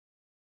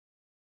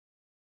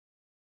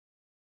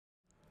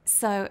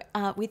So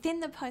within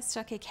the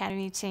Postdoc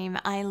Academy team,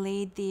 I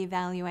lead the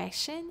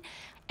evaluation,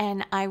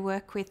 and I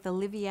work with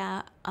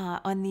Olivia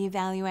on the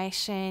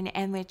evaluation,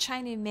 and we're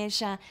trying to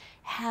measure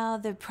how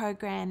the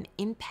program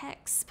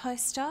impacts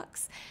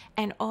postdocs,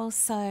 and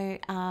also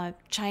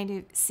trying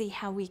to see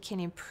how we can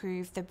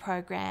improve the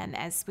program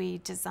as we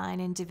design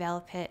and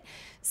develop it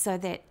so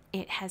that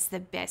it has the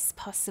best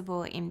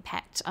possible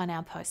impact on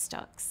our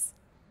postdocs.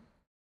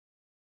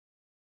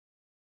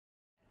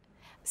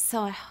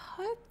 So I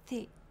hope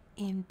the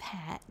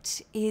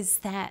impact is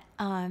that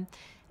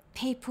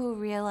people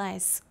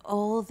realize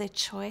all the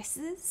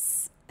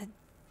choices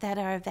that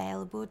are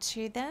available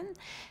to them,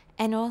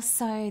 and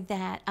also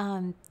that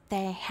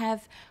they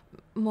have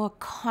more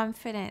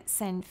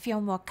confidence and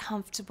feel more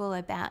comfortable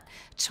about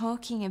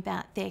talking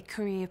about their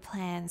career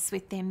plans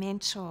with their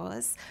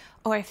mentors,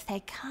 or if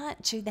they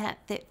can't do that,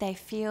 that they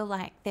feel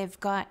like they've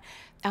got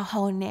a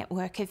whole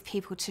network of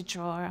people to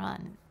draw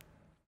on.